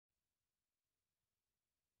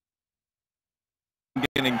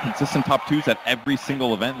getting consistent top 2s at every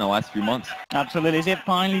single event in the last few months. Absolutely. Is it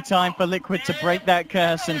finally time for Liquid to break that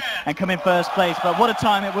curse and come in first place? But what a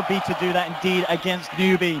time it would be to do that indeed against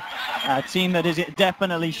Newbee, a team that has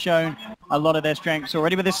definitely shown a lot of their strengths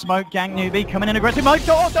already with this smoke gang. Newbee coming in aggressive mode.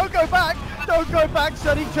 Oh, don't go back! Don't go back,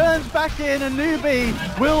 son. He turns back in, and Newbee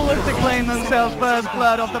will look to claim themselves first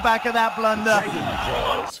blood off the back of that blunder.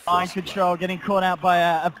 Mind control getting caught out by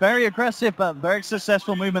a very aggressive but very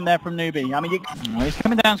successful movement there from Newbee. I mean, he's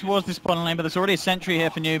coming down towards this bottom lane, but there's already a sentry here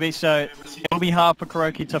for Newbee, so it'll be hard for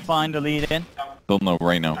KuroKy to find a lead in. He'll know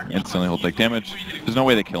right now. Instantly he'll take damage. There's no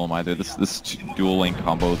way they kill him either. This dual lane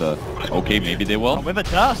combo, okay, maybe they will. With a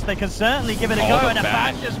dust, they can certainly give it a go, and a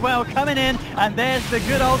bash as well coming in, and there's the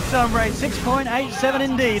good old Sunray. 6.87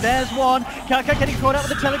 indeed. There's one. Kaka getting caught out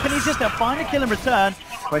with the telekinesis. They'll find a kill in return.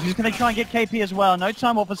 But he's going to try and get KP as well. No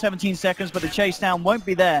time off for 17 seconds, but the chase down won't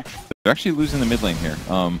be there. They're actually losing the mid lane here.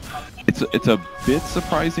 It's a bit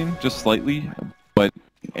surprising, just slightly, but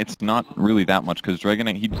it's not really that much because Dragon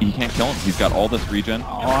Knight, he can't kill him. He's got all this regen.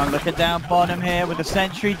 Oh, and look at down bottom here with the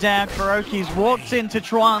sentry down. KuroKy's walked into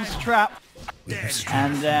Chuan's trap.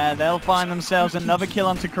 And they'll find themselves another kill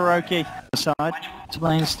onto KuroKy. Side,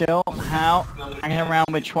 playing still. How? Hanging around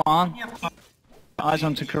with Chuan. Eyes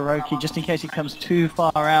onto KuroKy, just in case he comes too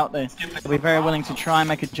far out there. He'll be very willing to try and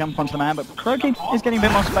make a jump onto the man, but KuroKy is getting a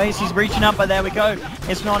bit more space. He's reaching up, but there we go.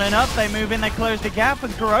 It's not enough. They move in, they close the gap,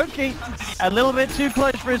 and KuroKy a little bit too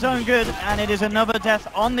close for his own good, and it is another death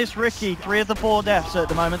on this Riki. 3 of the 4 deaths at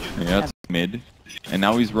the moment. Yeah, it's mid. And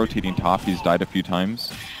now he's rotating top. He's died a few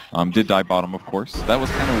times. Did die bottom, of course. That was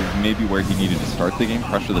kind of maybe where he needed to start the game,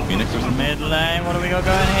 pressure the Phoenix or something. Mid lane, what do we got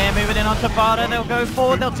going here? Moving in onto Vada, they'll go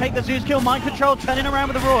forward, they'll take the Zeus kill, mind control, turning around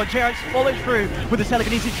with the Roar. JRX follows through with the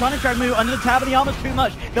telekinesis, trying to drag Moo under the tower, but the armor's too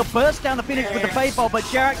much. They'll burst down the Phoenix with the Fade Bolt, but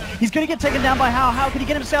JRX, he's going to get taken down by How. How can he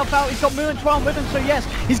get himself out? He's got Moo and Chuan with him, so yes,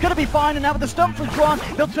 he's going to be fine. And now with the stump from Chuan,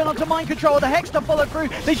 they'll turn onto mind control, the Hex to follow through.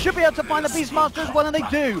 They should be able to find the Beastmaster as well, and they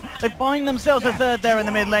do. They find themselves a third there in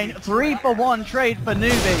the mid lane. 3-for-1 trade for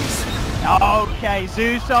Newbee. Okay,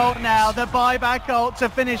 Zeus ult now, the buyback ult to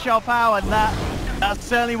finish off How, and that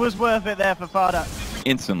certainly was worth it there for Fada.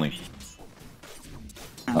 Instantly.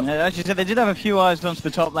 And as you said, they did have a few eyes onto the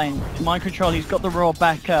top lane. Mind control, he's got the Roar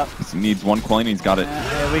back up. He needs one coin, he's got it.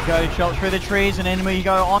 Here we go, shot through the trees, and in we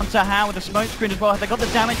go onto How with the smoke screen as well. They got the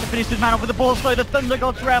damage to finish this man off with the ball slow. The Thunder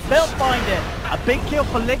God's wrath, they'll find it. A big kill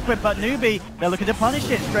for Liquid, but Newbee, they're looking to punish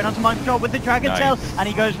it. Straight onto mind control with the Dragon Tail, and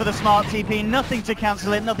he goes for the smart TP. Nothing to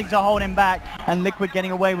cancel it, nothing to hold him back. And Liquid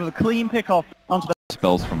getting away with a clean pick-off onto the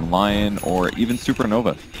spells from Lion or even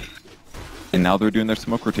Supernova. And now they're doing their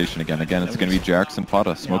smoke rotation again. Again, it's going to be JRX and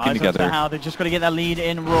Fada smoking together. How they've just got to get that lead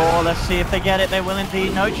in Raw. Let's see if they get it. They will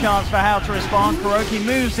indeed. No chance for How to respond. KuroKy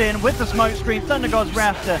moves in with the smoke screen. Thunder God's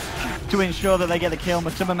Wrath to ensure that they get the kill.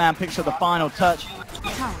 Matuma picks up the final touch.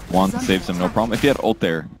 Juan saves him, no problem. If he had ult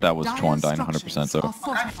there, that was Chuan dying 100%. So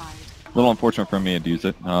a little unfortunate for me to use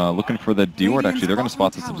it. Looking for the D-ward, actually. They're going to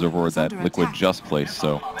spot this observer ward that Liquid just placed,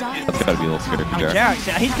 so that's got to be a little scary for JRX.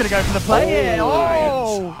 Yeah, he's going to go for the play here.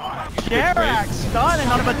 Oh! JRX starting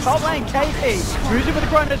on him, top lane, KP. Moves in with the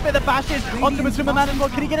Chronos, bit of the bashes onto Matuma as well.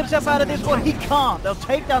 Can he get himself out of this one? He can't. They'll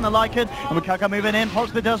take down the Lycan. And with Kaka moving in,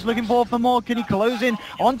 pops the dust, looking for more. Can he close in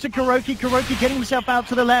onto KuroKy? KuroKy getting himself out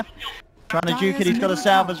to the left. Trying to juke it, he's got a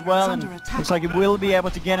salve as well, and looks like he will be able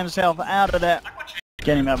to get himself out of there.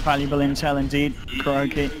 Getting that valuable intel indeed,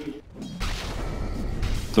 KuroKy.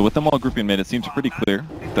 So with them all grouping mid, it seems pretty clear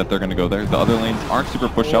that they're going to go there. The other lanes aren't super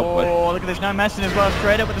push out, but... Oh, look at this, no messing as well.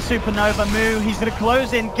 Straight up with the Supernova move. He's going to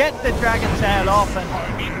close in, get the Dragon Tail off,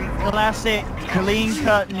 and classic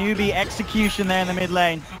clean-cut Newbee execution there in the mid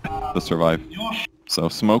lane. To survive. So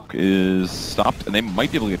smoke is stopped, and they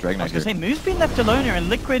might be able to get Dragon Knight here. I was going to say, Moo's been left alone here, and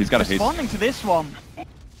Liquid responding to this one.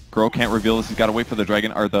 Crow can't reveal this. He's got to wait for the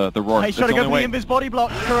dragon or the roar. He's trying to go for the Invis body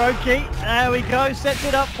block. KuroKy, there we go. Sets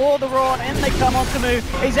it up for the roar, and they come on to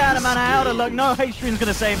move. He's out of mana, out of luck. No H-Stream's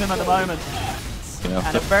going to save him at the moment. Yeah,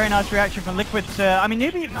 and a very nice reaction from Liquid. I mean,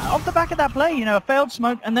 Newbee, off the back of that play, you know, a failed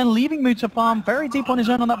smoke, and then leaving Moo to farm very deep on his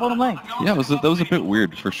own on that bottom lane. Yeah, that was a bit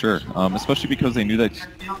weird for sure, especially because they knew that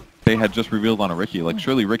they had just revealed on a Riki. Like,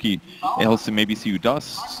 surely Riki, it helps to maybe see you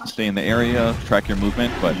dust, stay in the area, track your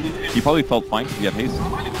movement, but he probably felt fine because he had haste.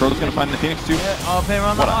 Crow's going to find the Phoenix too. Yeah, up here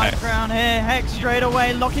on the high ground here. Hex straight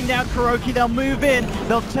away, locking down KuroKy. They'll move in.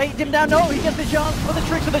 They'll take him down. No, he gets the chance for the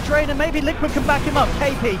tricks of the trade, and maybe Liquid can back him up.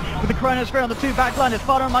 KP with the Chronosphere on the 2 backliners.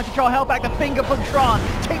 Fada and Control held back the finger from Tron.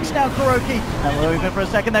 Takes down KuroKy. And we're over for a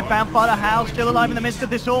second. They found Fada. How still alive in the midst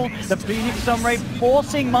of this all. The Phoenix Sunray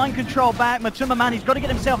forcing Mind Control back. Matuma, he's got to get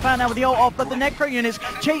himself out now with the ult off, but the Necro units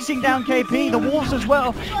chasing down KP, the Wolves as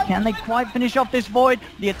well. Can they quite finish off this Void?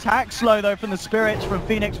 The attack slow though from the Spirits from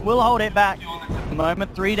Phoenix will hold it back. The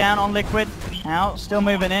moment 3 down on Liquid. Now still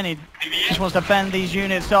moving in. He just wants to fend these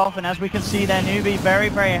units off, and as we can see there, Newbee very,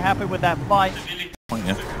 very happy with that fight.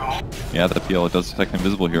 Yeah, the PL, it does detect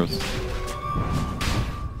invisible heroes.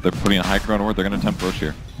 They're putting a high ground ward. They're going to attempt Roche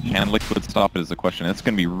here. Can Liquid stop it is the question. It's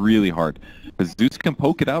going to be really hard. Because Zeus can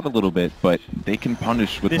poke it out a little bit, but they can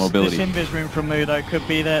punish with mobility. This invis room from Mu, though, could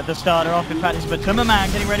be the starter off. In fact, it's Batuma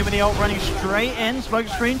Man getting ready with the ult, running straight in. Smoke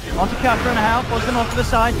screen onto Kafka and Hal, force them off to the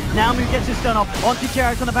side. Now Mu gets his stun off. Onto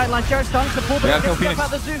Jarek on the back line. Jarek starting to pull, but gets stuff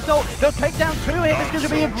out the Zeus ult. They'll take down 2 here. This is going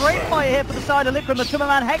to be a great fight here for the side of Liquid. Batuma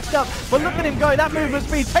Man hexed up, but look at him go. That movement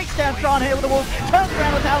speed takes down Tron here with the Wolves. Turns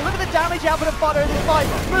around with Hal. Look at the damage output of Fodder in this fight.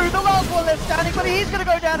 Mu, the last one left standing, but he's going to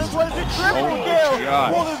go down as well as a triple kill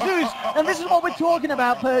for the Zeus. And this is what we're talking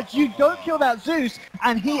about, Purge. You don't kill that Zeus,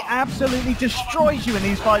 and he absolutely destroys you in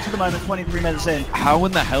these fights at the moment, 23 minutes in. How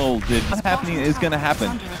in the hell did what's happening is going to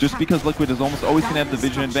happen? Just because Liquid is almost always going to have the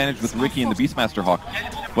vision advantage with Ricky and the Beastmaster Hawk,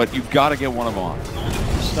 but you've got to get one of them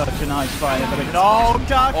off. Such a nice fight. Oh,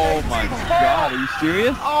 God. Oh, my God. Are you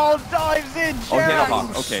serious? Oh, dives in, Jared. Oh, he had a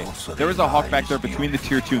Hawk. Okay. There was a Hawk back there between the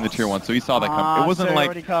tier 2 and the tier 1, so he saw that come. It wasn't so like...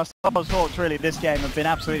 already cast. Those Hawks really this game have been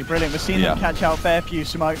absolutely brilliant. We've seen them catch out fair few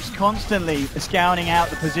smokes, constantly scouting out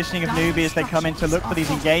the positioning of Newbee as they come in to look for these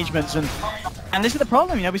engagements. And this is the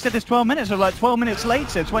problem, you know, we said this 12 minutes, or like 12 minutes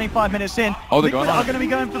later, 25 minutes in. Oh, they're going on. Are going to be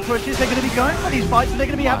going for pushes, they're going to be going for these fights, and they're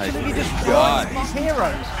going to be absolutely destroying these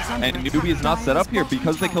heroes. And Newbee is not set up here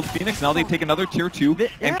because they killed Phoenix. Now they take another tier 2,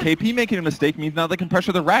 and KP making a mistake means now they can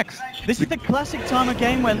pressure the Rex. This is the classic time of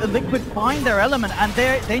game where the Liquid find their element, and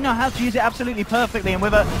they know how to use it absolutely perfectly. And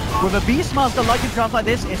with a Beastmaster like a draft like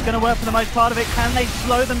this, it's going to work for the most part of it. Can they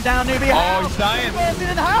slow them down, Newbee? Oh, he's dying.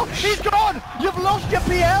 And how? He's gone! You've lost your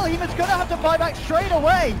PL! Eva's going to have to buy back straight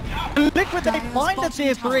away. Liquid, they find the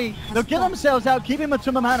tier 3. They'll get themselves out, keeping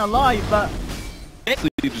Matuma Man alive, but... They're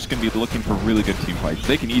just going to be looking for really good team fights.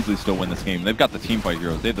 They can easily still win this game. They've got the team fight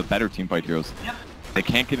heroes. They have the better team fight heroes. They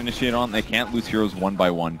can't get initiated on. They can't lose heroes one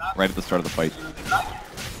by one right at the start of the fight.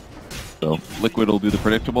 So Liquid will do the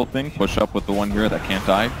predictable thing, push up with the one here that can't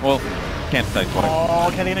die. Well, can't die twice. Oh,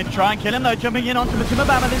 Kelly gonna try and kill him though, jumping in onto Matuma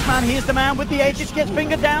Bama. This man, he is the man with the Aegis, gets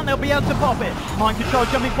fingered down, they'll be able to pop it. Mind control,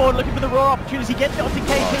 jumping forward, looking for the raw opportunity, gets it onto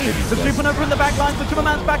KP. The Supernova in the back line, Matuma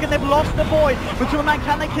Man's back and they've lost the Void. Matuma Man,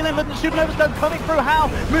 can they kill him? But the Supernova Stone coming through, how?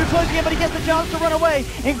 Move closing in, but he gets the chance to run away.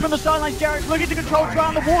 In from the sidelines, Jarek's looking to control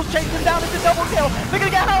Tron, the Wolves chase him down, it's a double kill. They're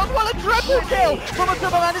gonna get Hal as well, a triple kill from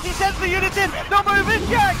Matuma Man as he sends the units in. They'll move in,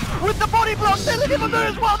 Jarek with the body block, they're looking for Mu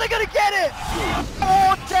as well, they're gonna get it!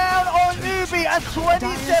 4 down on Newbee and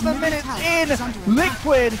 27 minutes in,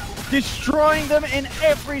 Liquid destroying them in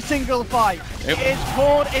every single fight.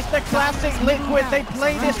 It's the classic Liquid. They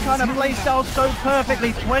play this kind of playstyle so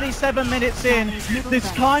perfectly. 27 minutes in, this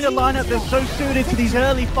kind of lineup that's so suited to these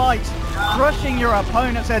early fights, crushing your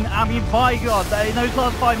opponents. And I mean, by God, in those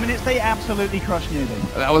last 5 minutes, they absolutely crushed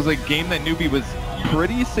Newbee. That was a game that Newbee was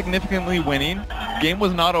pretty significantly winning. Game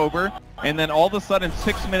was not over. And then all of a sudden,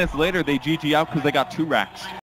 6 minutes later, they GG out because they got 2 racks.